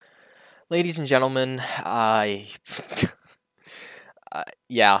Ladies and gentlemen,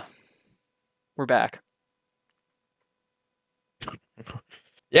 yeah, we're back.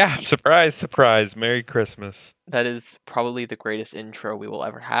 Yeah, surprise, surprise. Merry Christmas. That is probably the greatest intro we will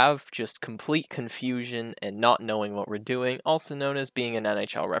ever have. Just complete confusion and not knowing what we're doing, also known as being an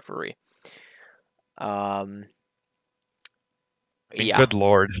NHL referee. Um, yeah, Good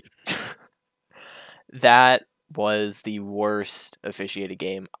Lord. that was the worst officiated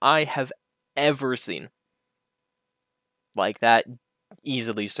game I have ever seen. Like, that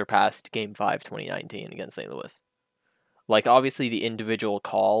easily surpassed Game 5 2019 against St. Louis. Like, obviously, the individual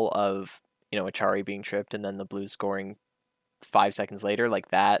call of, Achari being tripped and then the Blues scoring 5 seconds later, like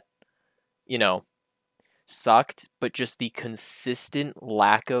that, you know, sucked, but just the consistent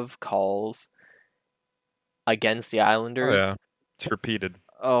lack of calls against the Oh yeah. Islanders. It's repeated.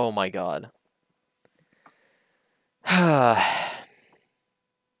 Oh my god.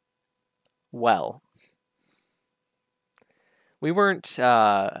 Well, we weren't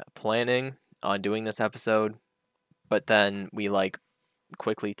planning on doing this episode, but then we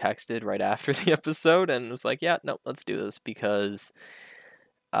quickly texted right after the episode and was like, yeah, no, let's do this because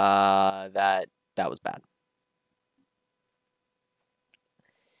that was bad.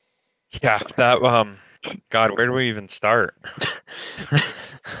 Yeah, that God, where do we even start?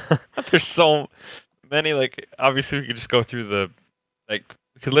 There's so many, obviously we could just go through we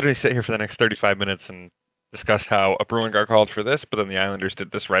could literally sit here for the next 35 minutes and discuss how a Bruin got called for this, but then the Islanders did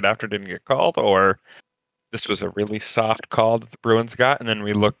this right after, didn't get called, or this was a really soft call that the Bruins got, and then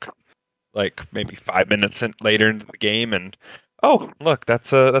we look like maybe 5 minutes later into the game, and oh, look,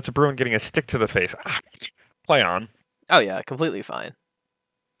 that's a Bruin getting a stick to the face. Play on. Oh yeah, completely fine.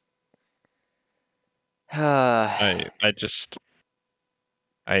 I just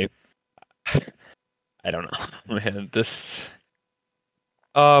I I don't know, man.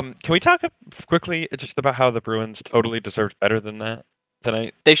 Can we talk quickly just about how the Bruins totally deserved better than that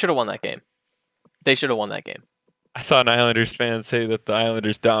tonight? They should have won that game. They should have won that game. I saw an Islanders fan say that the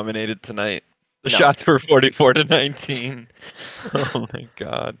Islanders dominated tonight. The No. shots were 44-19. Oh my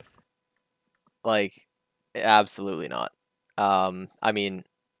god. Like, absolutely not. I mean,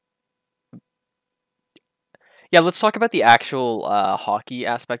 yeah, let's talk about the actual hockey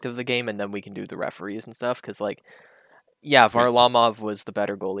aspect of the game, and then we can do the referees and stuff. Because, yeah, Varlamov was the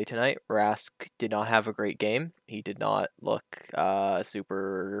better goalie tonight. Rask did not have a great game. He did not look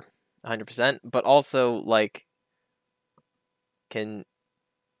super 100%. But also,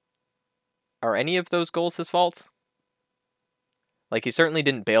 are any of those goals his fault? Like, he certainly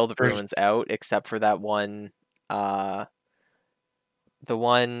didn't bail the Bruins out, except for that one. The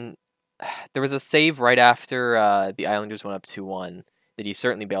one. There was a save right after the Islanders went up 2-1 that he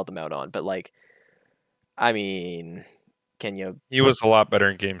certainly bailed them out on. But, I mean, can you? He was a lot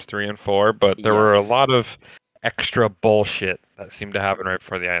better in games 3 and 4, but there were a Yes. lot of extra bullshit that seemed to happen right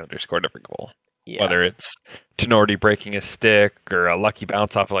before the Islanders scored every goal. Yeah. Whether it's Tenorti breaking his stick or a lucky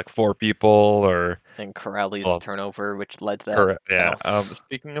bounce off of 4 people or And Corrali's turnover, which led to that. correct, yeah.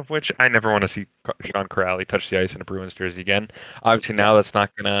 Speaking of which, I never want to see Sean Corrali touch the ice in a Bruins jersey again. Obviously, now that's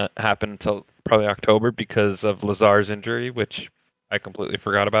not going to happen until probably October because of Lazar's injury, which I completely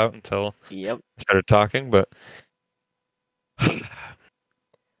forgot about until I started talking. But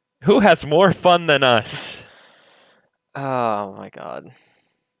who has more fun than us? Oh my god.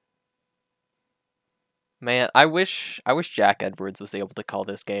 Man, I wish Jack Edwards was able to call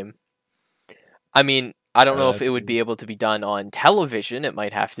this game. I mean, I don't know if it would be able to be done on television. It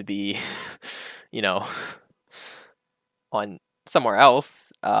might have to be, on somewhere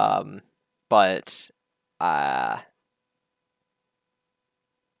else. But, yeah.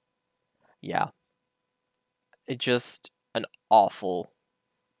 It just an awful.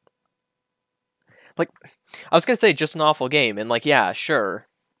 I was gonna say just an awful game, and yeah, sure,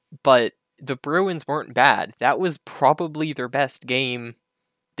 but the Bruins weren't bad. That was probably their best game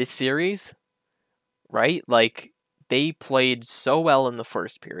this series, right? They played so well in the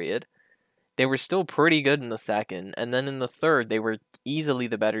first period. They were still pretty good in the second, and then in the third, they were easily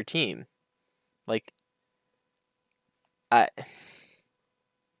the better team.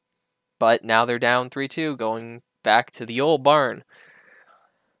 But now they're down 3-2, going back to the old barn.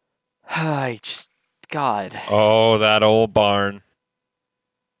 God. Oh, that old barn.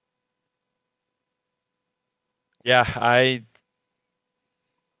 Yeah,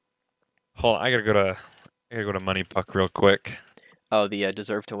 hold on, I gotta go to Money Puck real quick. Oh, the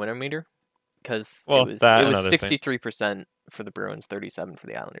deserve to winner meter, because Well, it was 63% for the Bruins, 37 for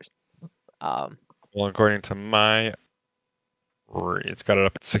the Islanders. Well, according to my, it's got it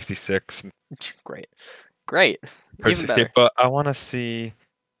up at 66. Great. Even better. But I want to see.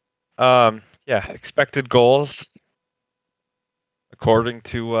 Yeah, expected goals according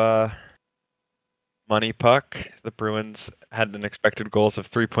to Money Puck, the Bruins had an expected goals of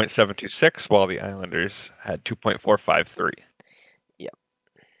 3.726, while the Islanders had 2.453. Yep.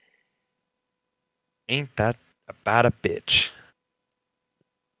 Ain't that about a bitch?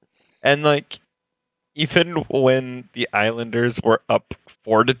 And like, even when the Islanders were up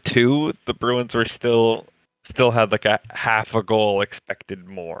 4-2, the Bruins were still had like a half a goal expected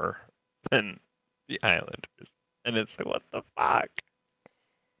more than the Islanders. And it's like, what the fuck?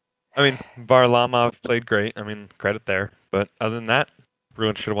 I mean, Varlamov played great. I mean, credit there. But other than that,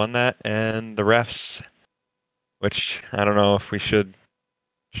 Bruins should have won that. And the refs, which I don't know if we should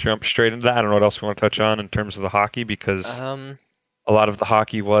jump straight into that. I don't know what else we want to touch on in terms of the hockey, because Um. a lot of the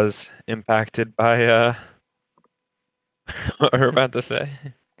hockey was impacted by what we're about to say.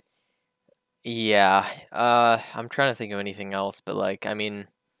 Yeah. I'm trying to think of anything else, but like, I mean,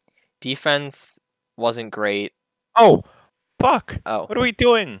 defense wasn't great. Oh, fuck. Oh. What are we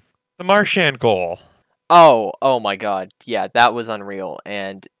doing? The Marchand goal. Oh my God. Yeah, that was unreal,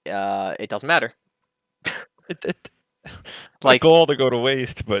 and it doesn't matter. It what a Like, goal to go to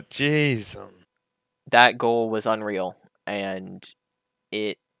waste, but jeez. that goal was unreal, and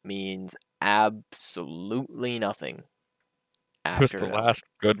it means absolutely nothing It was after the that. last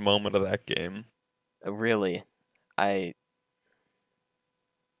good moment of that game. Really, I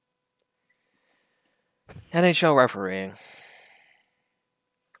NHL refereeing.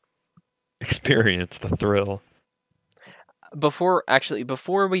 Experience the thrill. Before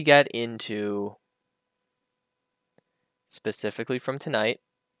we get into specifically from tonight,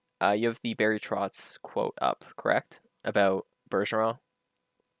 you have the Barry Trotz quote up, correct? About Bergeron.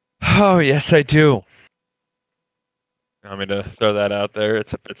 Oh yes, I do. Want me to throw that out there?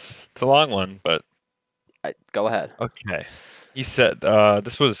 It's a long one, but Go ahead. okay. He said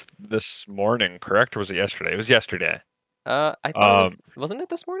this was this morning, correct? Or was it yesterday? It was yesterday. I thought it was. Um, Wasn't it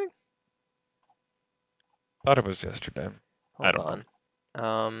this morning? thought it was yesterday. I Hold don't know.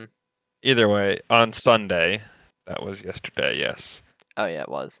 on. Um. Either way, on Sunday, that was yesterday. Yes. Oh yeah, it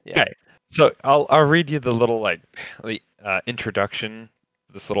was. Yeah. Okay. So I'll read you the little like the introduction,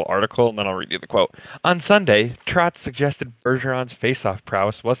 this little article, and then I'll read you the quote. On Sunday, Trotz suggested Bergeron's face-off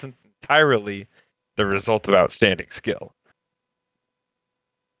prowess wasn't entirely the result of outstanding skill.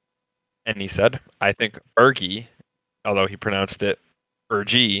 And he said, I think Bergie, although he pronounced it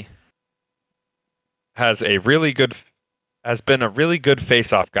Bergie, has been a really good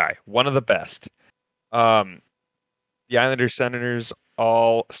face-off guy, one of the best. The Islanders Senators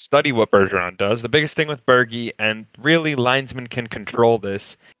all study what Bergeron does. The biggest thing with Bergie, and really linesmen can control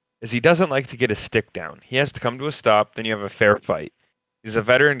this, is he doesn't like to get his stick down. He has to come to a stop, then you have a fair fight. He's a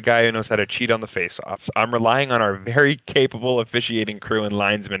veteran guy who knows how to cheat on the faceoffs. I'm relying on our very capable officiating crew and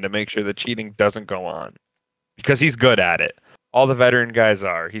linesmen to make sure the cheating doesn't go on. Because he's good at it. All the veteran guys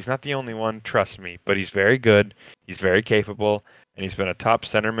are. He's not the only one, trust me, but he's very good, he's very capable, and he's been a top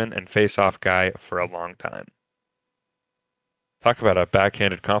centerman and faceoff guy for a long time. Talk about a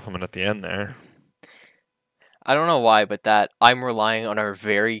backhanded compliment at the end there. I don't know why, but that I'm relying on our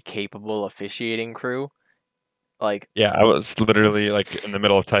very capable officiating crew. Like, Yeah, I was literally like in the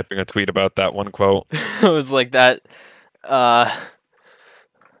middle of typing a tweet about that one quote. it was like that. I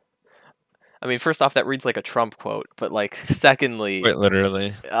mean, first off, that reads like a Trump quote, but like, secondly, Quite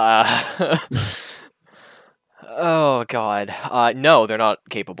literally. oh God, no, they're not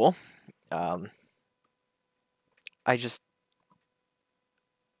capable. Um, I just,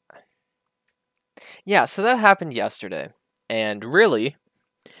 yeah. So that happened yesterday, and really,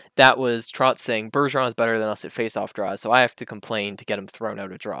 that was Trotz saying Bergeron is better than us at face-off draws, so I have to complain to get him thrown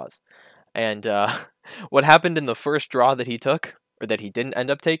out of draws. And what happened in the first draw that he took, or that he didn't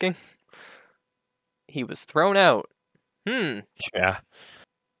end up taking? He was thrown out. Yeah.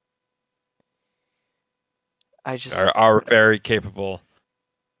 I just Our very capable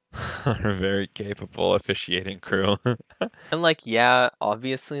our very capable officiating crew. and like yeah,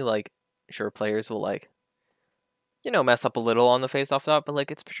 obviously like sure players will like mess up a little on the face-off dot, but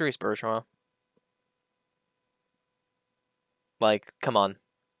like it's Patrice Bergeron. Like come on,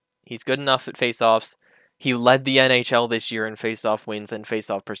 he's good enough at face-offs. He led the NHL this year in face-off wins and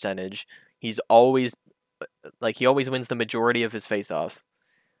face-off percentage. He's always he always wins the majority of his face-offs.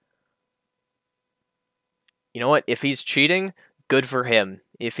 You know what? If he's cheating, good for him.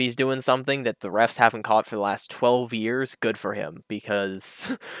 If he's doing something that the refs haven't caught for the last 12 years, good for him.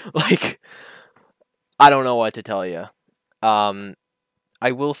 Because, like, I don't know what to tell you.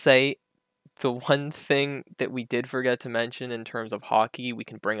 I will say the one thing that we did forget to mention in terms of hockey we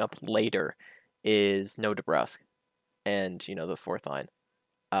can bring up later is no DeBrusque and, the fourth line.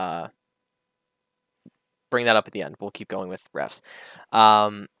 bring that up at the end. We'll keep going with refs.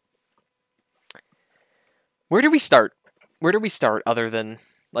 Where do we start? Where do we start other than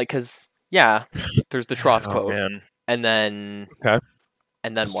like because yeah, there's the Trotz Oh quote, man. and then Okay.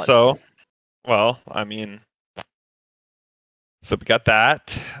 what? So, well, I mean, so we got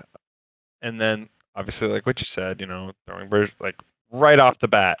that, and then obviously, like what you said, throwing like right off the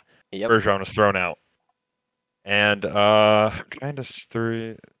bat, Yep. Bergeron was thrown out, and I'm trying to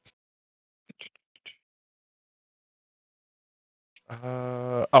three.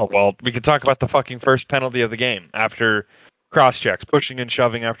 Oh well, we could talk about the fucking first penalty of the game after cross checks, pushing and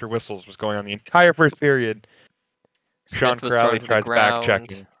shoving after whistles was going on the entire first period. Sean Smith was thrown Corrali to the tries back ground.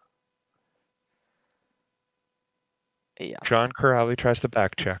 checking. Yeah. Sean Corrali tries to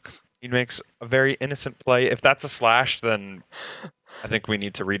back check. He makes a very innocent play. If that's a slash, then I think we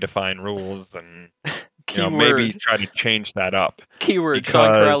need to redefine rules and maybe try to change that up. Keyword: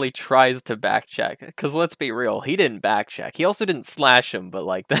 Sean Corrali tries to back check. Because let's be real, he didn't back check. He also didn't slash him, but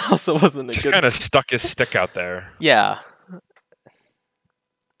like that also wasn't a just good. Kind of stuck his stick out there. Yeah.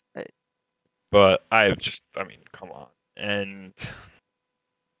 But I mean, come on, and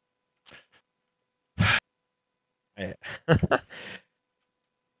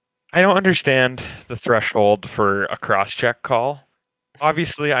I don't understand the threshold for a cross-check call.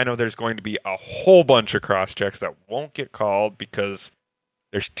 Obviously, I know there's going to be a whole bunch of cross-checks that won't get called because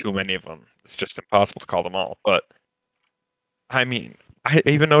there's too many of them. It's just impossible to call them all. But, I mean, I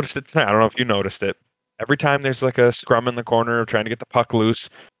even noticed it tonight. I don't know if you noticed it. Every time there's like a scrum in the corner trying to get the puck loose,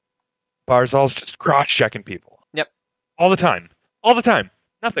 Barzal's just cross-checking people. Yep. All the time. All the time.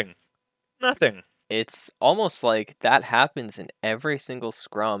 Nothing. It's almost like that happens in every single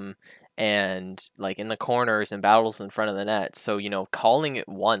scrum and like in the corners and battles in front of the net. So, calling it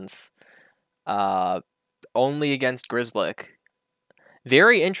once, only against Grzelcyk.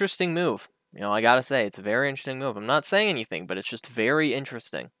 Very interesting move. I gotta say, it's a very interesting move. I'm not saying anything, but it's just very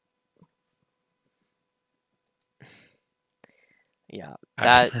interesting. Yeah,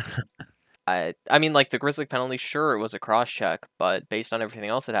 that... I mean, like, the Grzelcyk penalty, sure, it was a cross-check, but based on everything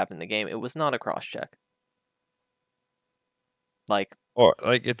else that happened in the game, it was not a cross-check. Like... Or,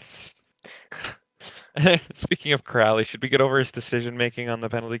 like, it's... Speaking of Corrali, should we get over his decision-making on the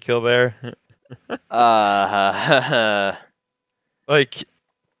penalty kill there? Like,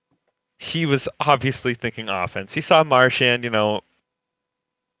 he was obviously thinking offense. He saw Marchand,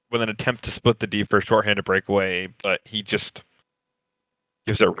 with an attempt to split the D for a shorthanded breakaway, but he just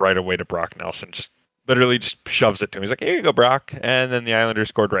gives it right away to Brock Nelson. Just literally just shoves it to him. He's like, here you go, Brock. And then the Islanders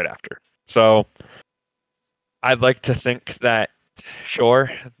scored right after. So I'd like to think that, sure,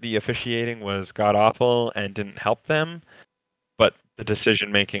 the officiating was god-awful and didn't help them, but the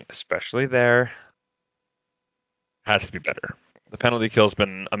decision-making, especially there, has to be better. The penalty kill's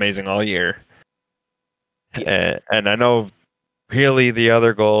been amazing all year. Yeah. And I know really the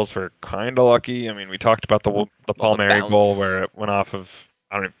other goals were kind of lucky. I mean, we talked about the Palmieri goal where it went off of,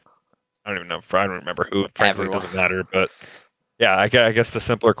 I don't even know. I don't remember who. Frankly, it doesn't matter. But yeah, I guess the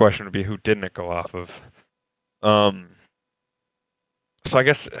simpler question would be who didn't it go off of? So I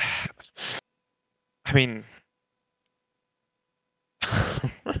guess, I mean,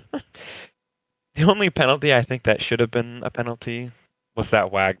 the only penalty I think that should have been a penalty was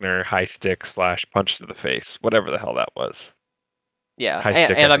that Wagner high stick / punch to the face, whatever the hell that was. Yeah, high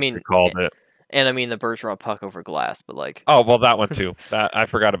stick, and I mean, called it. And I mean the Bergeron puck over glass, but like... Oh, well, that one too. That I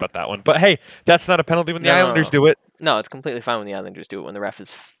forgot about that one. But hey, that's not a penalty when the Islanders do it. No, it's completely fine when the Islanders do it, when the ref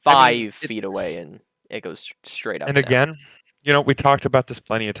is 5 feet away and it goes straight up. And again, we talked about this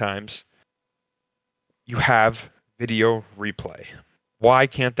plenty of times. You have video replay. Why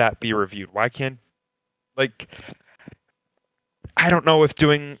can't that be reviewed? Why can't, like, I don't know if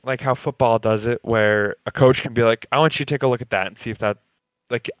doing like how football does it, where a coach can be like, I want you to take a look at that and see if that,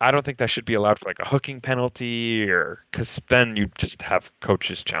 like, I don't think that should be allowed for like a hooking penalty, or because then you just have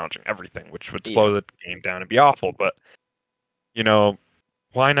coaches challenging everything, which would slow the game down and be awful. But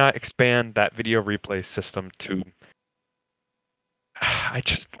why not expand that video replay system to? I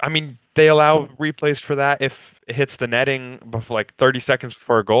mean, they allow replays for that if it hits the netting before like 30 seconds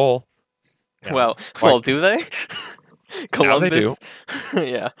before a goal. Well, do they? Columbus. Now they do.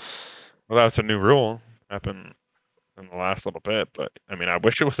 Yeah. Well, that's a new rule. Happened in the last little bit, but I mean, I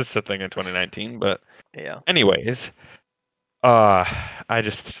wish it was a thing in 2019. But yeah. Anyways, I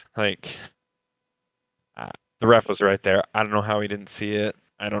just like the ref was right there. I don't know how he didn't see it.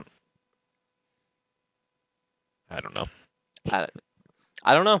 I don't know. I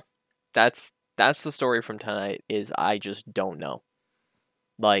don't know. That's the story from tonight. Is I just don't know.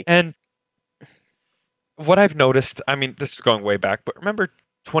 Like, and what I've noticed, I mean, this is going way back, but remember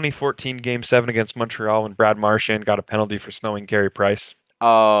 2014 Game 7 against Montreal when Brad Marchand got a penalty for snowing Carey Price.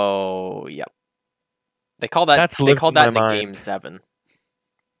 Oh, yep. They call that That's lived in my in a game mind. 7.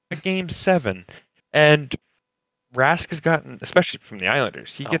 A Game 7. And Rask has gotten, especially from the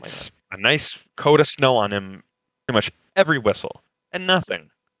Islanders, he Oh my gets a nice coat of snow on him pretty much every whistle and nothing.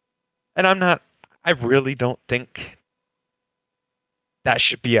 And I really don't think that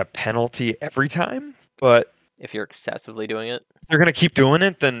should be a penalty every time, but If you're excessively doing it. if they're going to keep doing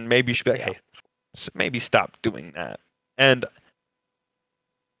it, then maybe you should be like, Yeah. hey, maybe stop doing that. And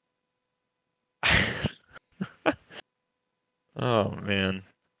oh man.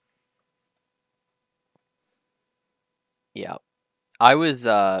 Yeah. I was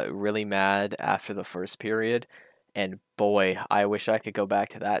really mad after the first period, and boy, I wish I could go back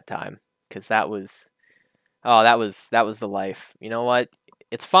to that time, because that was the life. You know what?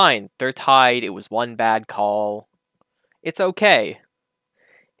 It's fine. They're tied. It was one bad call. It's okay.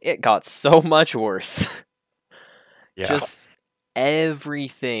 It got so much worse. Yeah. Just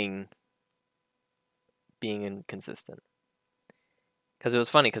everything being inconsistent. Because it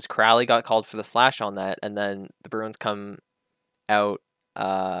was funny, because Crowley got called for the slash on that, and then the Bruins come out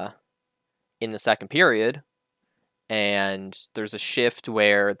in the second period, and there's a shift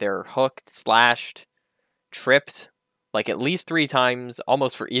where they're hooked, slashed, tripped, like at least 3 times,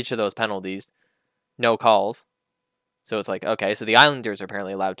 almost for each of those penalties. No calls. So it's like, okay, so the Islanders are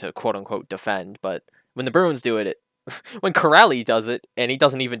apparently allowed to quote unquote defend, but when the Bruins do it, when Corrali does it, and he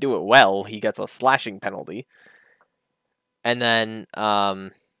doesn't even do it well, he gets a slashing penalty. And then, oh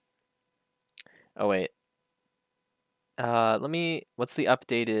wait, what's the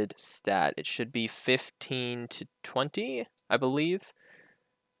updated stat? It should be 15 to 20, I believe.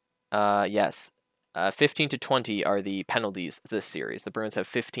 Yes. 15 to 20 are the penalties this series. The Bruins have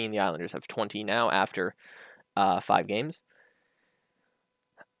 15, the Islanders have 20 now after 5 games.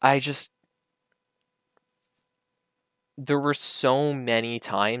 There were so many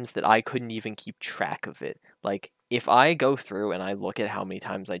times that I couldn't even keep track of it. Like, if I go through and I look at how many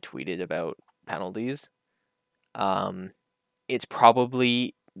times I tweeted about penalties, it's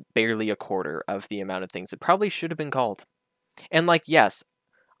probably barely a quarter of the amount of things that probably should have been called. And, like, yes,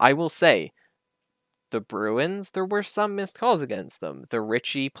 I will say, the Bruins, there were some missed calls against them. The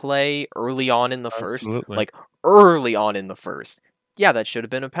Ritchie play early on in the first, Absolutely. like, early on in the first. Yeah, that should have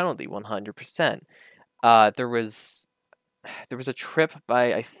been a penalty, 100%. There was a trip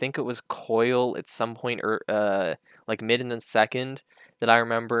by, I think it was Coyle at some point, or like mid and then second, that I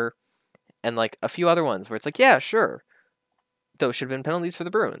remember, and like a few other ones where it's like, yeah, sure, those should have been penalties for the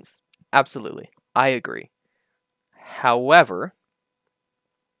Bruins. Absolutely, I agree. However,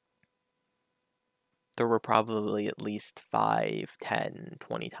 there were probably at least 5, 10,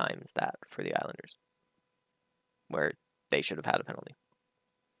 20 times that for the Islanders where they should have had a penalty.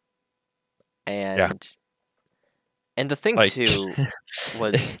 Yeah. And the thing Like too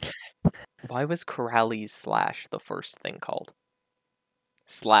was, why was Corrali's slash the first thing called?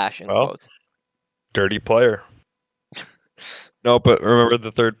 Slash in well, quotes. dirty player. No, but remember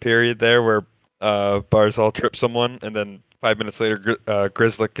the third period there where Barzal tripped someone and then 5 minutes later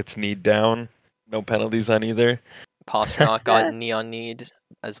Grzelcyk gets kneed down. No penalties on either. Pastrnak got knee on kneed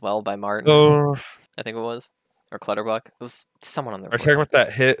as well by Martin, Oh, I think it was, or Clutterbuck. It was someone on their are you fourth talking line. about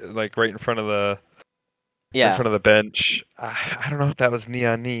that hit like right in front of Yeah. the bench? I don't know if that was knee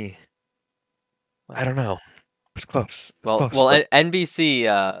on knee. I don't know. It's close. It's close. But NBC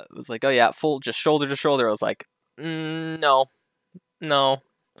was like, oh yeah, full just shoulder to shoulder. I was like, no,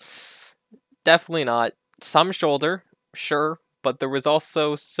 definitely not. Some shoulder, sure, but there was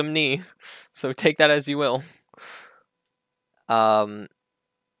also some knee, so take that as you will. I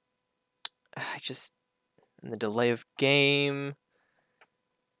just, the delay of game.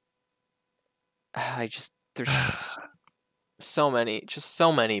 There's so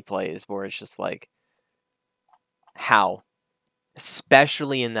many plays where it's just like, how?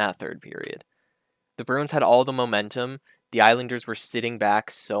 Especially in that third period. The Bruins had all the momentum. The Islanders were sitting back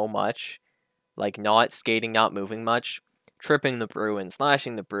so much, like not skating, not moving much, tripping the Bruins,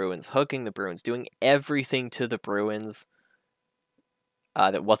 slashing the Bruins, hooking the Bruins, doing everything to the Bruins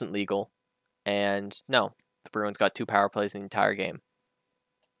that wasn't legal. And no, the Bruins got 2 power plays in the entire game.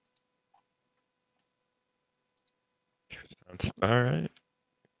 all right.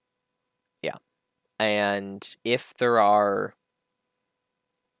 Yeah. And if there are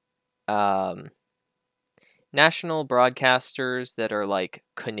national broadcasters that are like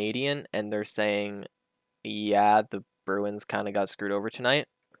Canadian and they're saying, yeah, the Bruins kind of got screwed over tonight,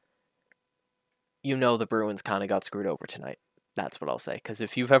 you know the Bruins kind of got screwed over tonight. That's what I'll say. Because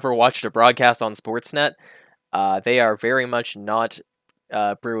if you've ever watched a broadcast on Sportsnet, they are very much not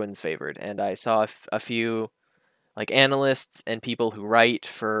Bruins favored, and I saw a few like analysts and people who write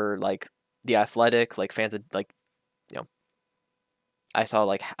for like The Athletic, like fans of like I saw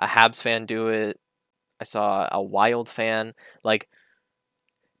like a Habs fan do it. I saw a Wild fan, like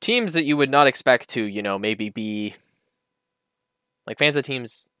teams that you would not expect to, maybe be like fans of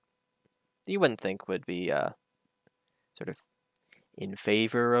teams that you wouldn't think would be sort of in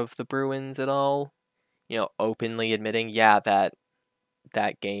favor of the Bruins at all. Openly admitting, yeah, that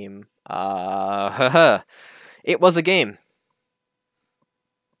game, it was a game.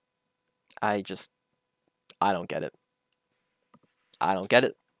 I don't get it. I don't get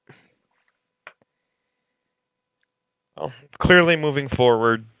it. Well, clearly moving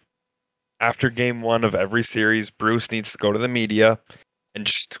forward, after game 1 of every series, Bruce needs to go to the media and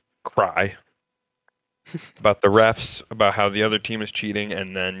just cry about the refs, about how the other team is cheating,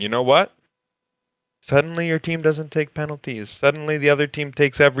 and then you know what? Suddenly your team doesn't take penalties. Suddenly the other team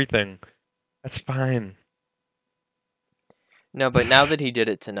takes everything. That's fine. No, but now that he did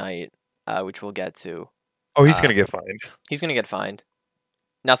it tonight, which we'll get to. Oh, he's going to get fined. He's going to get fined.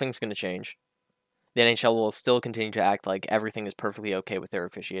 Nothing's going to change. The NHL will still continue to act like everything is perfectly okay with their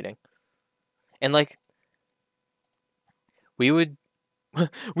officiating. And like, we've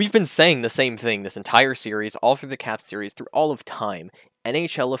been saying the same thing this entire series, all through the Cap series, through all of time.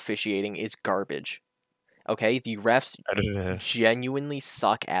 NHL officiating is garbage. Okay? The refs genuinely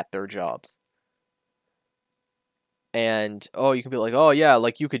suck at their jobs. And, you can be like, oh yeah,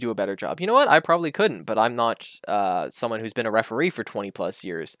 like you could do a better job. You know what? I probably couldn't, but I'm not someone who's been a referee for 20 plus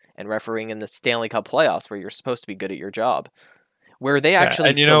years and refereeing in the Stanley Cup playoffs where you're supposed to be good at your job. Where they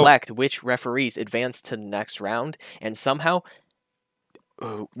actually select which referees advance to the next round, and somehow,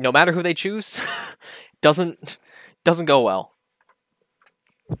 no matter who they choose, doesn't go well.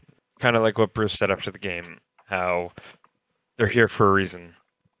 Kind of like what Bruce said after the game, how they're here for a reason,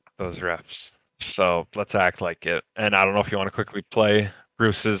 those refs. So let's act like it. And I don't know if you want to quickly play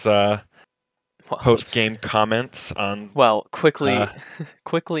Bruce's post-game comments on. Well, quickly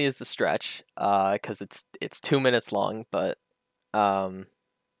is the stretch, because it's 2 minutes long. But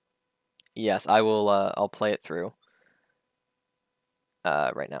yes, I will. I'll play it through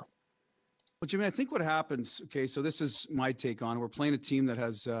right now. Well, Jimmy, I think what happens. Okay, so this is my take on it. We're playing a team that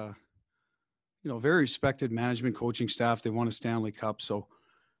has, very respected management, coaching staff. They won a Stanley Cup, so.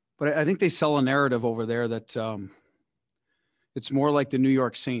 But I think they sell a narrative over there that it's more like the New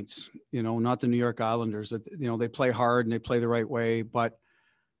York Saints, not the New York Islanders. That they play hard and they play the right way. But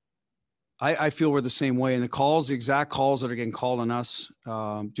I feel we're the same way. And the exact calls that are getting called on us,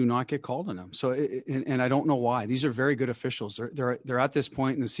 do not get called on them. So, and I don't know why. These are very good officials. They're at this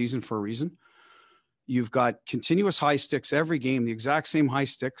point in the season for a reason. You've got continuous high sticks every game, the exact same high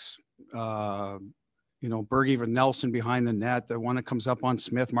sticks. Bergie with Nelson behind the net, the one that comes up on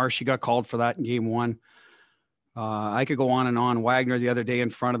Smith. Marshy got called for that in game 1. I could go on and on. Wagner the other day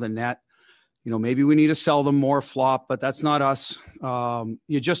in front of the net. Maybe we need to sell them more flop, but that's not us.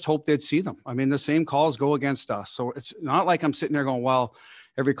 You just hope they'd see them. I mean, the same calls go against us. So it's not like I'm sitting there going, well,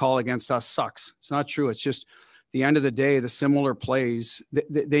 every call against us sucks. It's not true. It's just the end of the day, the similar plays,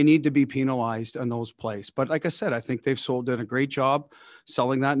 they need to be penalized on those plays. But like I said, I think they've done a great job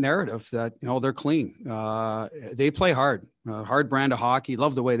selling that narrative that, they're clean. They play hard brand of hockey.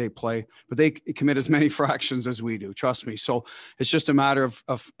 Love the way they play, but they commit as many fractions as we do. Trust me. So it's just a matter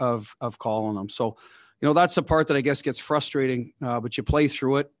of calling them. So, that's the part that I guess gets frustrating, but you play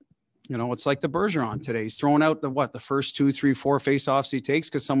through it. It's like the Bergeron today. He's throwing out the first 2, 3, 4 faceoffs he takes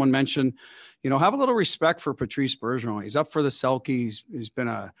because someone mentioned, have a little respect for Patrice Bergeron. He's up for the Selke. He's been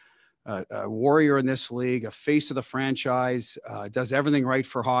a warrior in this league, a face of the franchise, does everything right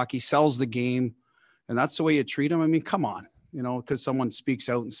for hockey, sells the game, and that's the way you treat him. I mean, come on, because someone speaks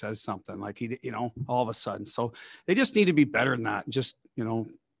out and says something like all of a sudden. So they just need to be better than that. Just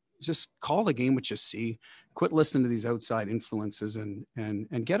call the game what you see. Quit listening to these outside influences and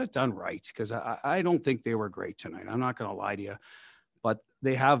get it done right. Because I don't think they were great tonight. I'm not going to lie to you, but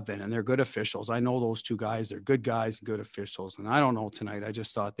they have been, and they're good officials. I know those two guys. They're good guys, good officials. And I don't know tonight. I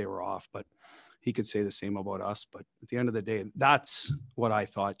just thought they were off, but he could say the same about us. But at the end of the day, that's what I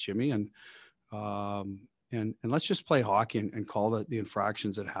thought, Jimmy. And let's just play hockey and call the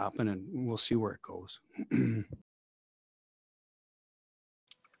infractions that happen, and we'll see where it goes.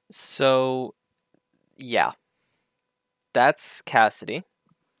 So, yeah, that's Cassidy.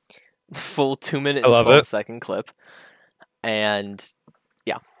 Full 2 minute and 12-second clip. And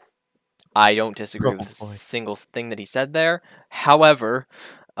yeah, I don't disagree with a single thing that he said there. However,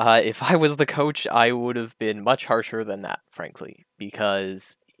 if I was the coach, I would have been much harsher than that, frankly,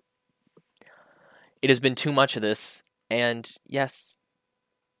 because it has been too much of this. And yes,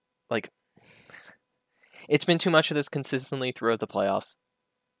 like, it's been too much of this consistently throughout the playoffs.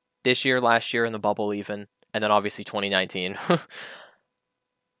 This year, last year, in the bubble even, and then obviously 2019.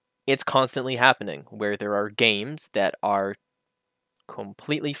 It's constantly happening where there are games that are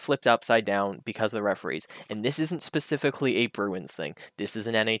completely flipped upside down because of the referees. And this isn't specifically a Bruins thing. This is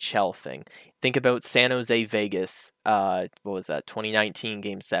an NHL thing. Think about San Jose Vegas, what was that, 2019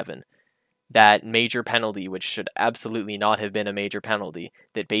 Game 7. That major penalty, which should absolutely not have been a major penalty,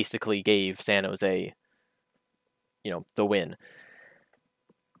 that basically gave San Jose, the win.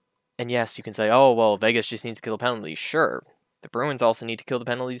 And yes, you can say, oh, well, Vegas just needs to kill the penalty. Sure. The Bruins also need to kill the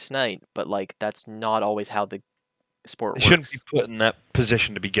penalties tonight, but, that's not always how the sport works. They shouldn't be put in that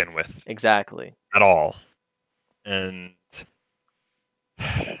position to begin with. Exactly. At all. And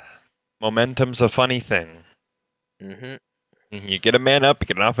momentum's a funny thing. Mm-hmm. You get a man up, you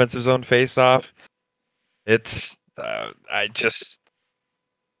get an offensive zone face-off. It's, I just...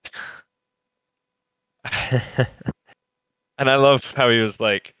 And I love how he was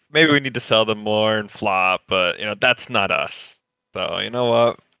like, maybe we need to sell them more and flop, but, that's not us. So, you know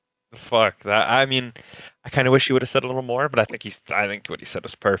what? Fuck that. I mean, I kind of wish he would have said a little more, but I think what he said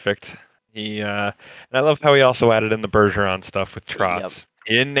was perfect. And I love how he also added in the Bergeron stuff with Trotz. Yep.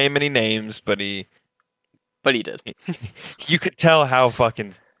 He didn't name any names, but he did. You could tell how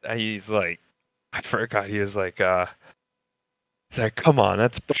fucking he's like, I forgot, he was like, he's like, come on,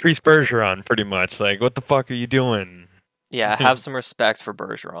 that's Patrice Bergeron, pretty much. Like, what the fuck are you doing? Yeah, have some respect for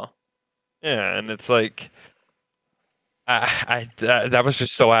Bergeron. Yeah, and it's like, that was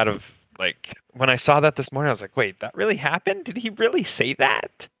just so out of, like, when I saw that this morning, I was like, wait, that really happened? Did he really say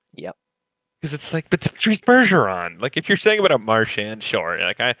that? Yep. Because it's like, but Patrice Bergeron. Like, if you're saying about Marchand, sure.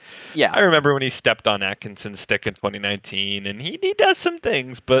 Like, I remember when he stepped on Atkinson's stick in 2019, and he does some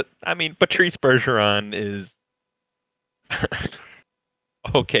things, but, I mean, Patrice Bergeron is...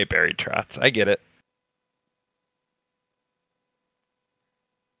 Okay, Barry Trotz, I get it.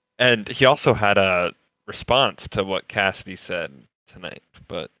 And he also had a response to what Cassidy said tonight,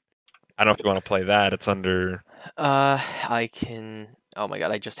 but I don't know if you want to play that. It's under... I can... Oh my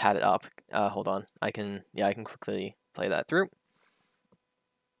god, I just had it up. Hold on. I can quickly play that through.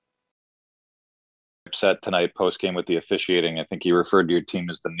 Upset tonight post game with the officiating. I think he referred to your team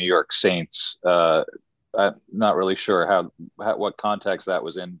as the New York Saints. I'm not really sure what context that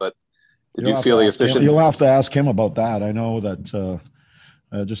was in, but did you feel the officiating? You'll have to ask him about that. I know that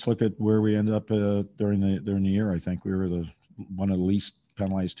just look at where we ended up during the year. I think we were one of the least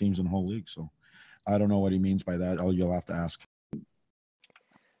penalized teams in the whole league. So I don't know what he means by that. You'll have to ask.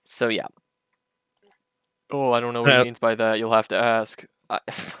 So yeah. Oh, I don't know what he means by that. You'll have to ask. I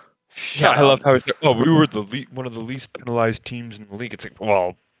love how he's like, oh, we were one of the least penalized teams in the league. It's like,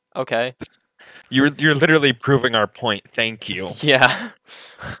 well, okay. You're literally proving our point. Thank you. Yeah.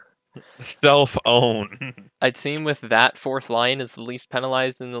 Self-own. I'd seem with that fourth line is the least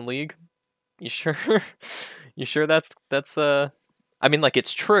penalized in the league. You sure? You sure that's I mean, like,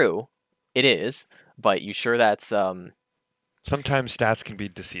 it's true. It is, but you sure that's Sometimes stats can be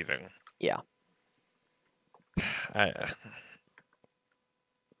deceiving. Yeah.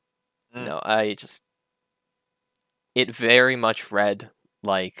 No, it very much read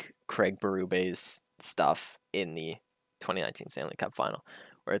like Craig Berube's stuff in the 2019 Stanley Cup final,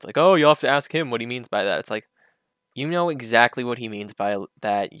 where it's like, oh, you have to ask him what he means by that. It's like, you know exactly what he means by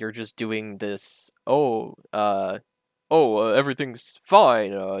that. You're just doing this, everything's fine.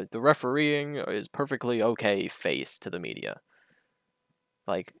 The refereeing is perfectly okay face to the media.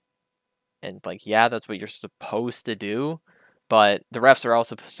 Yeah, that's what you're supposed to do. But the refs are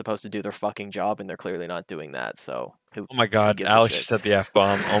also supposed to do their fucking job, and they're clearly not doing that. So, oh my god, Alex just said the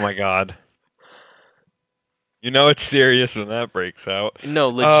F-bomb. Oh my god. You know it's serious when that breaks out. No,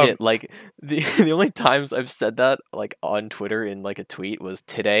 legit. The only times I've said that, on Twitter in, a tweet was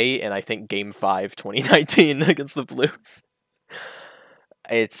today, and I think Game 5, 2019 against the Blues.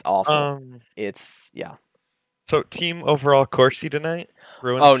 It's awful. Yeah. So, team overall Corsi tonight?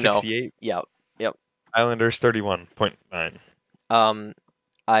 Bruins 68. No. Yep. Islanders 31.9.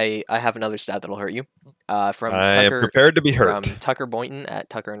 I have another stat that'll hurt you. From I Tucker, am prepared to be hurt. From Tucker Boynton at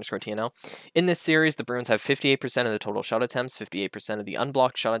Tucker_TNL. In this series, the Bruins have 58% of the total shot attempts, 58% of the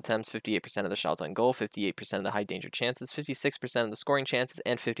unblocked shot attempts, 58% of the shots on goal, 58% of the high danger chances, 56% of the scoring chances,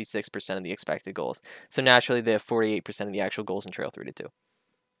 and 56% of the expected goals. So naturally, they have 48% of the actual goals and trail 3-2.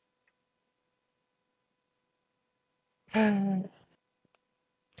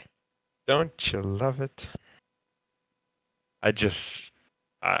 Don't you love it?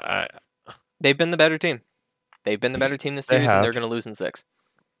 They've been the better team. They've been the better team this series, and they're going to lose in 6.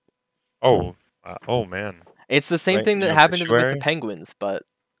 Oh man. It's the same thing that happened with the Penguins, but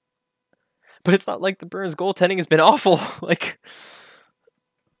But it's not like the Bruins goaltending has been awful. Like,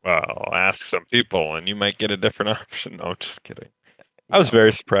 Well, ask some people, and you might get a different option. No, just kidding. I was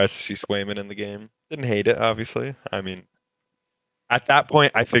very surprised to see Swayman in the game. Didn't hate it, obviously. I mean, at that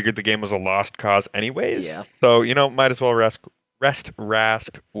point, I figured the game was a lost cause anyways. Yeah. So, might as well rest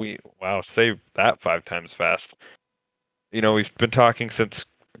Rask. Wow, say that 5 times fast. We've been talking since,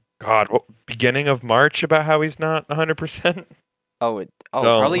 beginning of March about how he's not 100%. oh,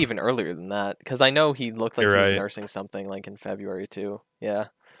 probably even earlier than that. Because I know he looked like You're he was right. nursing something like in February too. Yeah.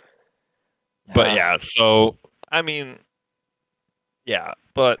 But yeah, so, I mean, yeah,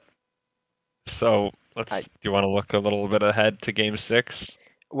 but, so, do you want to look a little bit ahead to Game 6?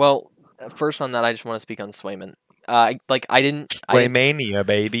 Well, first on that, I just want to speak on Swayman. I didn't Swaymania,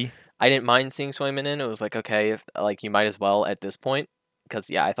 baby. I didn't mind seeing Swayman in. It was like, okay, you might as well at this point, because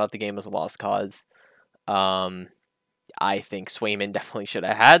yeah, I thought the game was a lost cause. I think Swayman definitely should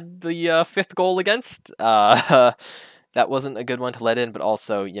have had the 5th goal against. That wasn't a good one to let in, but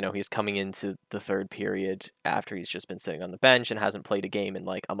also, he's coming into the 3rd period after he's just been sitting on the bench and hasn't played a game in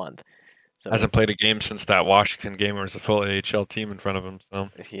like a month. So Hasn't played a game since that Washington game where there's a full AHL team in front of him. So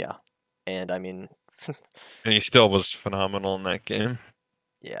yeah, and I mean, and he still was phenomenal in that game.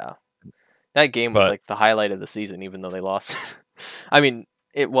 Yeah, that game was like the highlight of the season, even though they lost. I mean,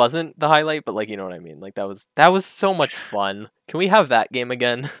 it wasn't the highlight, but like, you know what I mean. Like that was so much fun. Can we have that game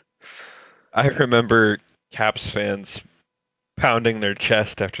again? I remember Caps fans pounding their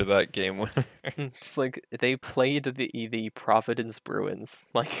chest after that game win. It's like they played the Providence Bruins.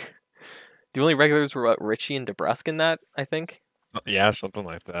 Like the only regulars were Richie and DeBrusk in that, I think. Yeah, something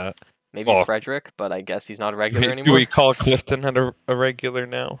like that. Maybe Frederick, but I guess he's not a regular anymore. Do we call Clifton a regular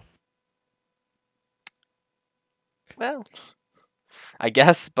now? Well, I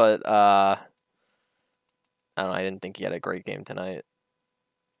guess, but I don't know. I didn't think he had a great game tonight.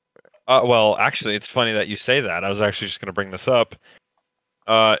 Well, actually, it's funny that you say that. I was actually just going to bring this up.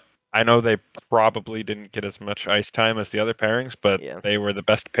 I know they probably didn't get as much ice time as the other pairings, but they were the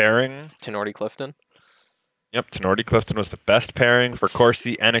best pairing. Tinordi Clifton. Yep, Tinordi Clifton was the best pairing for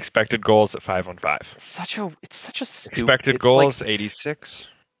Corsi and expected goals at 5-on-5. It's such a stupid expected goals 86.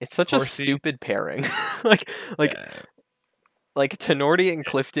 It's such Corsi. A stupid pairing. like Tinordi and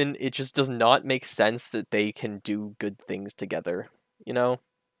Clifton, it just does not make sense that they can do good things together,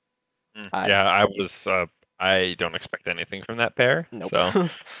 I don't expect anything from that pair. Nope. So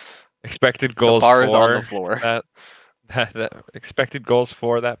expected goals the bar is on the floor. That expected goals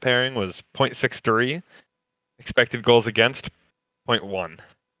for that pairing was 0.63. Expected goals against 0.1.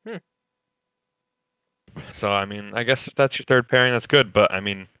 So I mean, I guess if that's your 3rd pairing, that's good. But I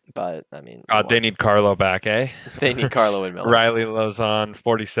mean, they need Carlo back, eh? They need Carlo and Miller. Riley Lozon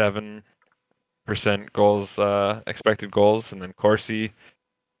 47% goals, expected goals, and then Corsi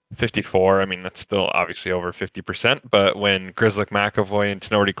 54. I mean, that's still obviously over 50%. But when Grzelcyk, McAvoy, and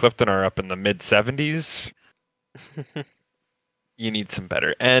Tinordi Clifton are up in the mid 70s, you need some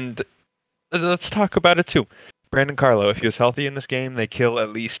better. And let's talk about it too. Brandon Carlo, if he was healthy in this game, they kill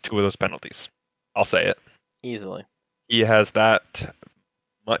at least 2 of those penalties. I'll say it. Easily. He has that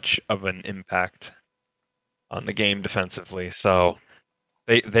much of an impact on the game defensively. So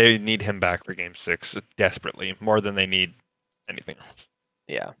they need him back for Game 6 desperately, more than they need anything else.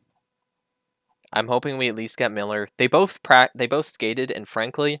 Yeah. I'm hoping we at least get Miller. They both skated, and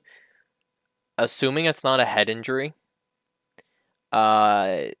frankly, assuming it's not a head injury,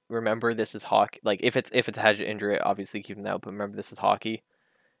 remember this is hockey. Like if it's a head injury, obviously keep them out. But remember, this is hockey.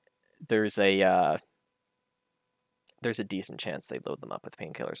 There's a decent chance they load them up with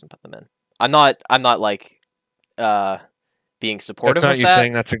painkillers and put them in. I'm not like being supportive. That's not of you that,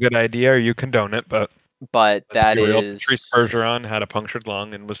 saying that's a good idea or you condone it, but that is. Patrice Bergeron had a punctured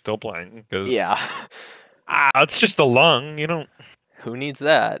lung and was still playing because yeah, it's just a lung. You don't. Who needs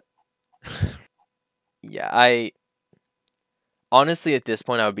that? Yeah, honestly, at this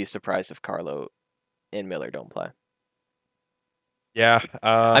point, I would be surprised if Carlo and Miller don't play. Yeah.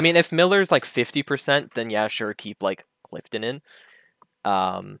 I mean, if Miller's like 50%, then yeah, sure, keep like Clifton in.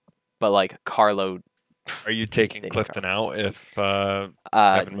 But like Carlo. Are you taking Clifton out if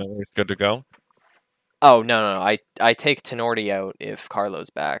Evan Miller's good to go? Oh no! I take Tinordi out if Carlo's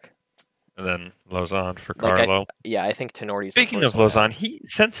back. And then Lozon for Carlo. I think Tinordi's. Speaking of Lozon, he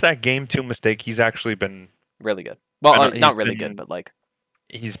since that Game 2 mistake, he's actually been really good. Well, not really good, but like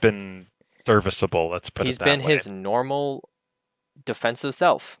he's been serviceable. Let's put it that way. He's been his normal defensive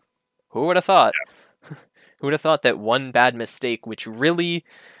self. Who would have thought? Yeah. Who would have thought that one bad mistake, which really,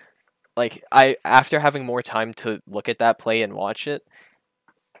 like, after having more time to look at that play and watch it,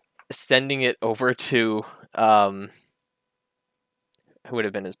 sending it over to who would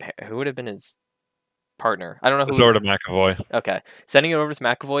have been his partner? I don't know who. Sort of McAvoy. Okay, sending it over to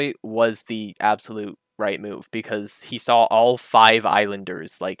McAvoy was the absolute right move because he saw all 5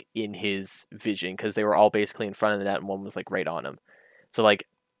 Islanders like in his vision because they were all basically in front of the net and one was like right on him. So like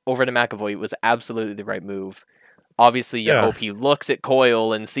over to McAvoy was absolutely the right move. Obviously, you hope he looks at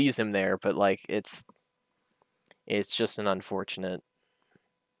Coyle and sees him there, but like it's just an unfortunate.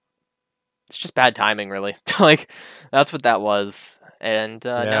 It's just bad timing, really. Like that's what that was, and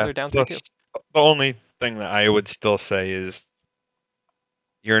now they're down 3-2. The only thing that I would still say is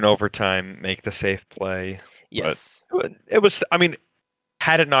you're in overtime, make the safe play. Yes. But it was, I mean,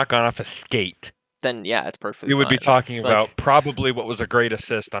 had it not gone off a skate, then yeah, it's perfectly we would be fine. talking It's about like, probably what was a great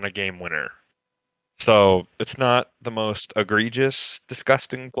assist on a game winner. So it's not the most egregious,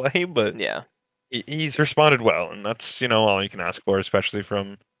 disgusting play, but yeah, he's responded well, and that's all you can ask for, especially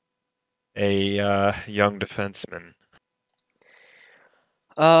from a young defenseman.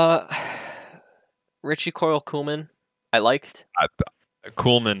 Richie Coyle-Koolman, I liked.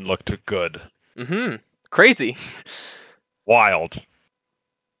 Koolman looked good. Crazy. Wild.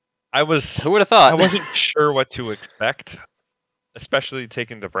 Who would have thought? I wasn't sure what to expect, especially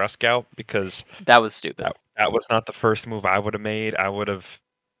taking DeBrusk out because that was stupid. That was not the first move I would have made. I would have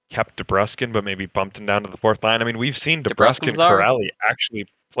kept DeBrusk in, but maybe bumped him down to the 4th line. I mean, we've seen DeBrusk and Corrali actually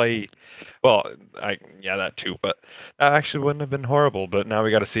play well. That too, but that actually wouldn't have been horrible. But now we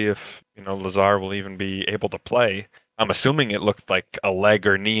got to see if Lazar will even be able to play. I'm assuming it looked like a leg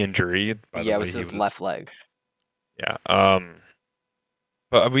or knee injury. It was his left leg. Yeah.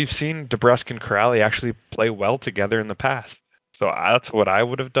 But we've seen DeBrusk and Corrali actually play well together in the past. So that's what I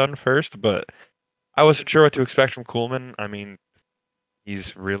would have done first, but I wasn't sure what to expect from Koolman. I mean,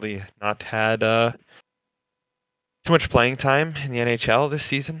 he's really not had too much playing time in the NHL this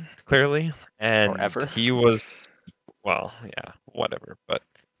season, clearly. And or ever. He was, whatever. But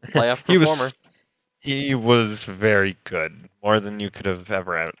playoff performer. He was very good, more than you could have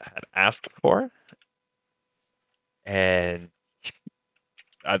ever had asked for. And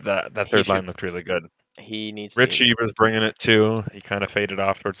that third line looked really good. He needs. Richie was bringing it too. He kind of faded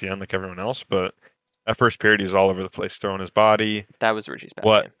off towards the end, like everyone else. But that first period, he was all over the place, throwing his body. That was Richie's best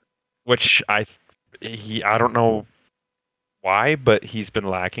game. Which I don't know why, but he's been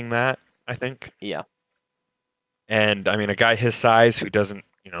lacking that. I think. Yeah. And I mean, a guy his size who doesn't,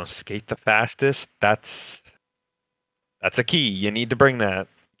 skate the fastest. That's a key. You need to bring that.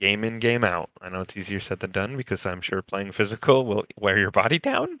 Game in, game out. I know it's easier said than done because I'm sure playing physical will wear your body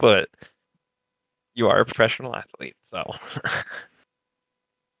down, but you are a professional athlete, so.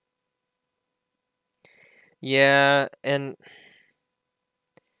 Yeah, and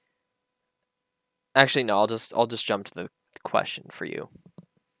actually no, I'll just jump to the question for you.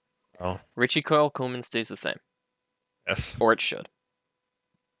 Oh. Richie Coyle-Koolman stays the same. Yes. Or it should.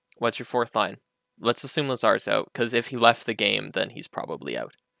 What's your 4th line? Let's assume Lazar's out, because if he left the game, then he's probably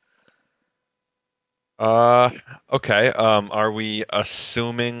out. Okay. Are we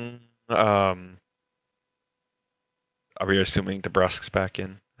assuming DeBrusk's back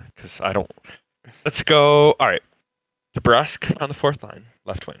in? Because I don't. Let's go. All right. DeBrusk on the 4th line,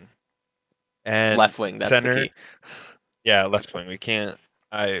 left wing. And left wing, that's center, the key. Yeah, left wing. We can't.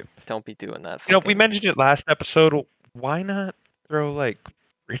 Don't be doing that. We mentioned it last episode. Why not throw like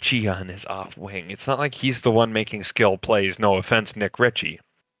Richie on his off wing? It's not like he's the one making skill plays. No offense, Nick Ritchie.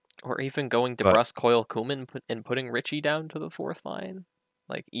 Or even going DeBrusk, Coyle-Koolman and putting Richie down to the 4th line.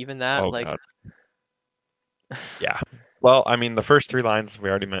 Like, even that, God. Yeah. Well, I mean, the first 3 lines, we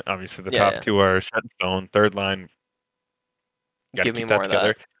already met. Obviously, the top 2 are set in stone. 3rd line, give me more of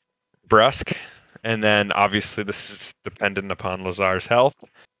that. Brusk. And then, obviously, this is dependent upon Lazar's health.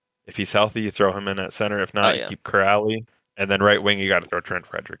 If he's healthy, you throw him in at center. If not, you keep Corrali. And then right wing, you got to throw Trent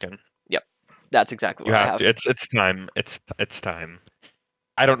Frederic in. Yep. That's exactly what I have. It's time. It's time.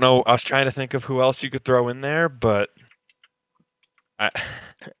 I don't know. I was trying to think of who else you could throw in there, but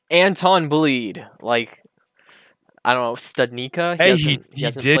Anton Bleed, like I don't know, Studnicka. He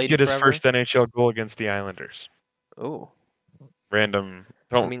did get his first NHL goal against the Islanders. Oh, random.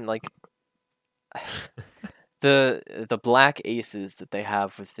 I mean, like the Black Aces that they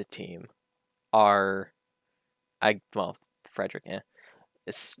have with the team are, Frederic. Yeah.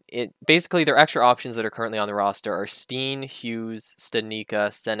 Basically their extra options that are currently on the roster are Steen, Hughes, Studnicka,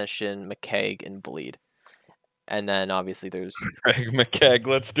 Senyshyn, McKegg, and Bleed. And then obviously there's Craig McKegg.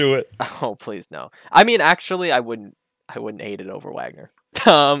 Let's do it. Oh please no. I mean actually I wouldn't hate it over Wagner.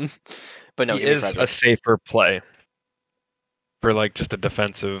 But no, he is a safer play for like just a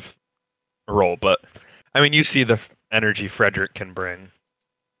defensive role. But I mean you see the energy Frederic can bring.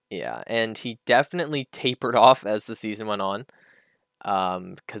 Yeah, and he definitely tapered off as the season went on.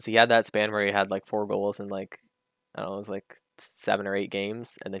 Because he had that span where he had like 4 goals in like, I don't know, it was like 7 or 8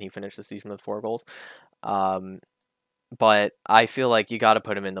 games, and then he finished the season with 4 goals. But I feel like you got to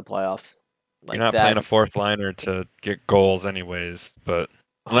put him in the playoffs. Like You're not playing a fourth liner to get goals anyways, but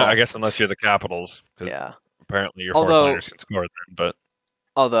I guess unless you're the Capitals, because yeah. apparently your fourth Although- liners can score then. But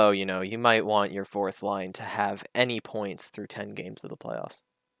Although, you know, you might want your fourth line to have any points through 10 games of the playoffs.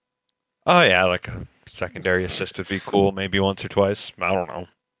 oh yeah, like a secondary assist would be cool, maybe once or twice. I don't know.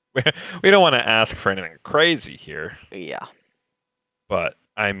 We don't want to ask for anything crazy here, Yeah. but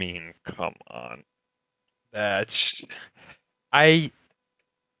I mean, come on. That's I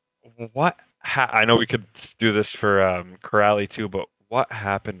what I know we could do this for Corrali too, but what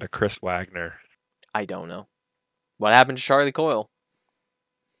happened to Chris Wagner? I don't know. What happened to Charlie Coyle?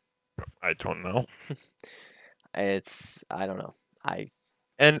 I don't know. I don't know.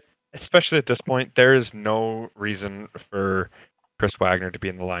 And especially at this point, there is no reason for Chris Wagner to be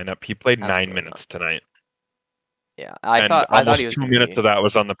in the lineup. He played Absolutely 9 minutes tonight. Yeah, I And thought almost he was 2 gonna minutes be, of that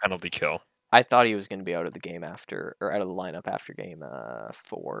was on the penalty kill. I thought he was going to be out of the game after, or out of the lineup after game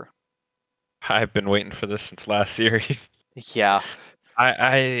 4. I've been waiting for this since last series. Yeah.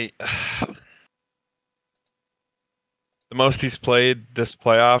 I the most he's played this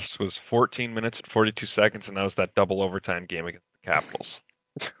playoffs was 14 minutes and 42 seconds, and that was that double overtime game against the Capitals.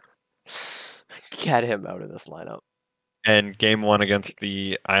 Get him out of this lineup. And game 1 against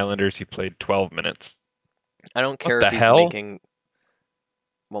the Islanders, he played 12 minutes. I don't care the if he's hell? making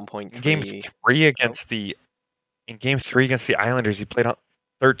 1.3. In game 3 against the Islanders, he played on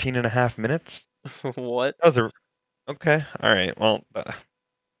 13 and a half minutes. What? That was okay. All right. Well,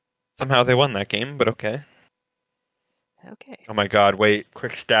 somehow they won that game, but okay. Okay. Oh my God! Wait,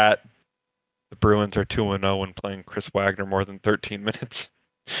 quick stat: the Bruins are 2-0 when playing Chris Wagner more than 13 minutes.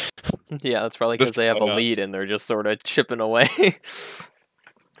 Yeah, that's probably because they have a lead and they're just sort of chipping away.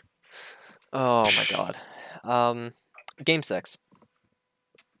 Oh my God. Game 6.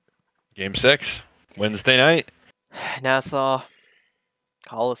 Game 6, Wednesday night. Nassau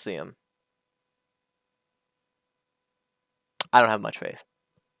Coliseum. I don't have much faith.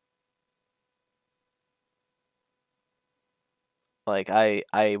 Like, I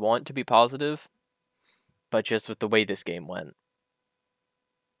want to be positive, but just with the way this game went.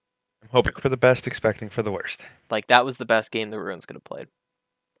 I'm hoping for the best, expecting for the worst. Like, that was the best game the Bruins could have played.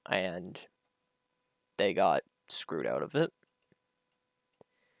 And they got screwed out of it.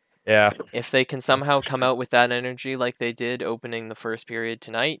 Yeah. If they can somehow come out with that energy like they did opening the first period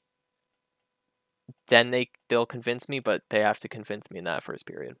tonight, then they'll convince me, but they have to convince me in that first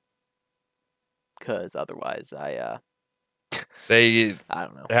period. Because otherwise, They I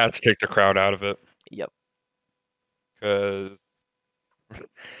don't know. They have to take the crowd out of it. Yep. Because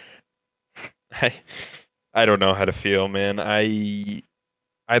I don't know how to feel, man.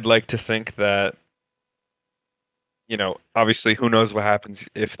 I'd like to think that, you know, obviously who knows what happens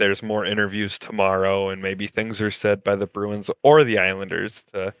if there's more interviews tomorrow and maybe things are said by the Bruins or the Islanders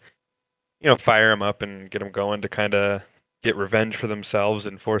to, you know, fire them up and get them going to kind of get revenge for themselves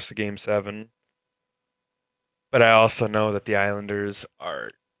and force a game 7. But I also know that the Islanders,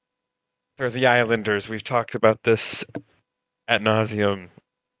 we've talked about this ad nauseum.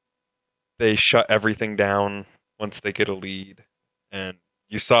 They shut everything down once they get a lead. And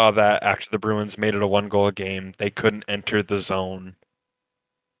you saw that after the Bruins made it a 1-goal game, they couldn't enter the zone.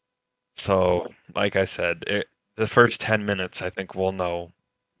 So, like I said, the first 10 minutes, I think we'll know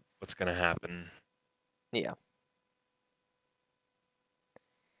what's going to happen. Yeah.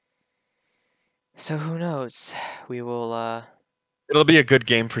 So who knows? We will. It'll be a good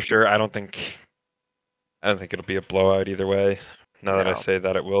game for sure. I don't think it'll be a blowout either way. Now that I No. say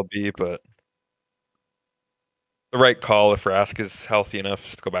that, it will be, but the right call if Rask is healthy enough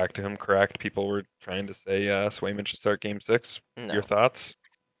to go back to him. Correct? People were trying to say Swayman should start game 6. No. Your thoughts?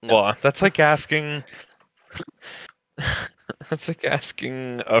 No. Well, that's like asking. That's like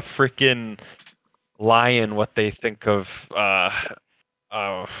asking a freaking lion what they think of.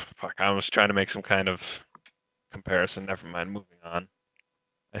 Oh fuck! I was trying to make some kind of comparison. Never mind. Moving on.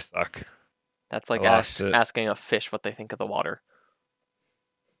 I suck. That's like I lost it. asking a fish what they think of the water.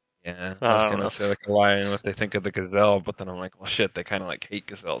 Yeah, I I was don't gonna know. say like a lion what they think of the gazelle, but then I'm like, well, shit, they kind of like hate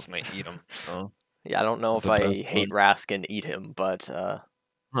gazelles and they eat them. So, Yeah, I don't know if The I best hate one. Rask and eat him, but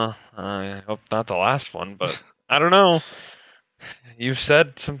I hope not the last one, but I don't know. You've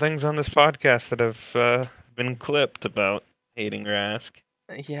said some things on this podcast that have been clipped about hating Rask.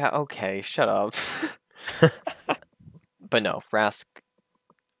 yeah, okay, shut up. But no, Rask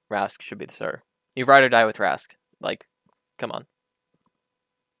should be the starter. You ride or die with Rask. Like, come on.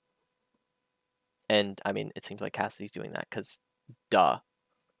 And I mean, it seems like Cassidy's doing that because Duh.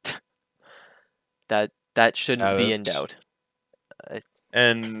 that shouldn't be in that's- doubt.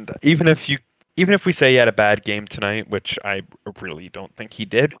 And even if we say he had a bad game tonight, which I really don't think he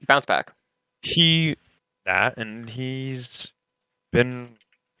did, Bounce back. he's been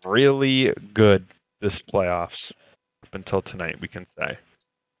really good this playoffs up until tonight, we can say.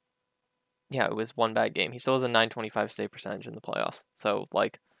 Yeah, it was one bad game. He still has a .925 save percentage in the playoffs. So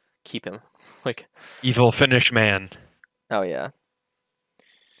like, keep him. Like, Evil finish man. oh yeah.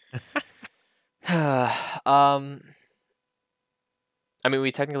 I mean,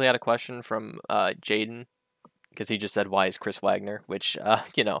 we technically had a question from Jaden, because he just said, "Why is Chris Wagner?" Which,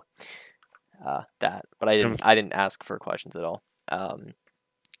 you know, that. But I didn't ask for questions at all,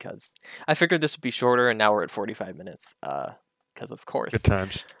 because I figured this would be shorter, and now we're at 45 minutes. Because of course. Good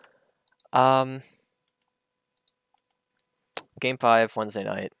times. Game 5 Wednesday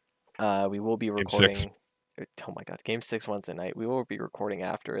night. We will be Game 6. recording. Oh my god, Game 6 Wednesday night. We will be recording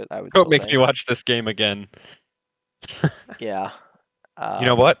after it. I would. Don't still make think. me watch this game again. Yeah. You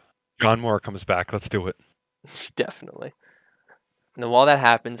know what? John Moore comes back. Let's do it. Definitely. And then while that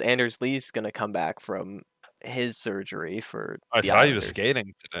happens, Anders Lee's gonna come back from his surgery for I the saw you was Islanders.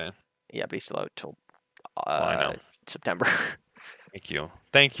 skating today. Yeah, but he's still out till I know. September.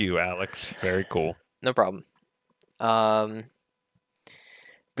 Thank you, Alex. Very cool. No problem. But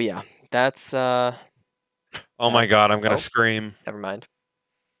yeah, that's Oh my god, I'm gonna Oh. scream. never mind.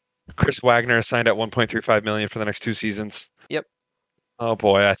 Chris Wagner signed at 1.35 million for the next 2 seasons. Yep. Oh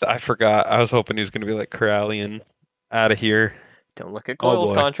boy, I forgot. I was hoping he was gonna be like Corralian, out of here. Don't look at Oh, Coyle's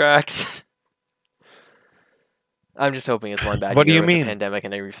boy. contract. I'm just hoping it's one bad What do year you with mean? the pandemic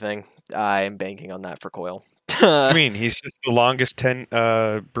and everything. I'm banking on that for Coyle. I mean, he's just the longest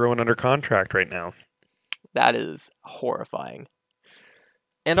Bruin under contract right now. That is horrifying.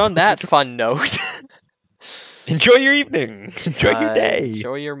 And on that fun note, Enjoy your evening. Enjoy your day.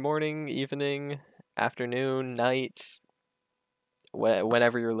 enjoy your morning, evening, afternoon, night,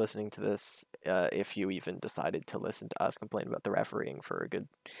 whenever you're listening to this. If you even decided to listen to us complain about the refereeing for a good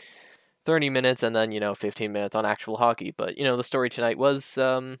 30 minutes and then 15 minutes on actual hockey. But the story tonight was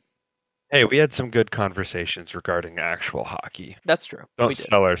Hey, we had some good conversations regarding actual hockey. that's true. We Don't did.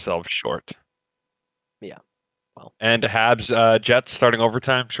 sell ourselves short. Yeah. Well. And Habs Jets starting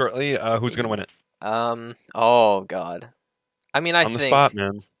overtime shortly. Who's gonna win it? Oh god. I mean, I On the think spot,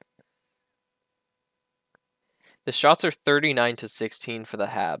 man. the shots are 39-16 for the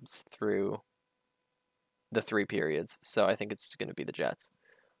Habs through the 3 periods. So I think it's going to be the Jets.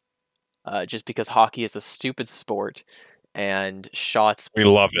 Just because hockey is a stupid sport and shots We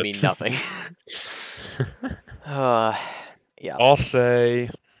love it. mean nothing. Yeah. I'll say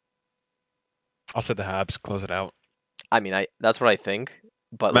the Habs close it out. I mean, that's what I think.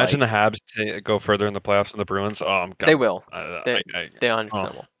 But Imagine like, the Habs go further in the playoffs than the Bruins. Oh, I'm they will. I, They 100% oh.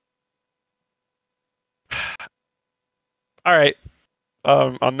 will. All right.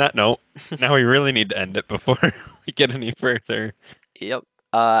 On that note, now we really need to end it before we get any further. Yep.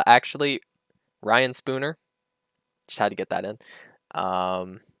 Actually, Ryan Spooner. Just had to get that in.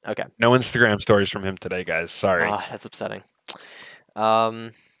 Okay. No Instagram stories from him today, guys. Sorry. That's upsetting.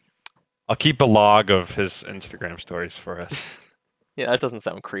 I'll keep a log of his Instagram stories for us. Yeah, that doesn't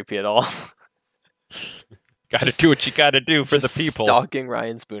sound creepy at all. Gotta Just- do what you gotta do for the Just people. Stalking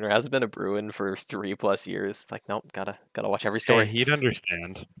Ryan Spooner hasn't been a Bruin for 3+ years. It's like, nope, gotta watch every story. Hey, he'd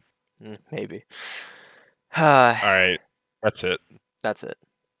understand. Maybe. All right. That's it. That's it.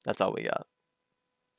 That's all we got.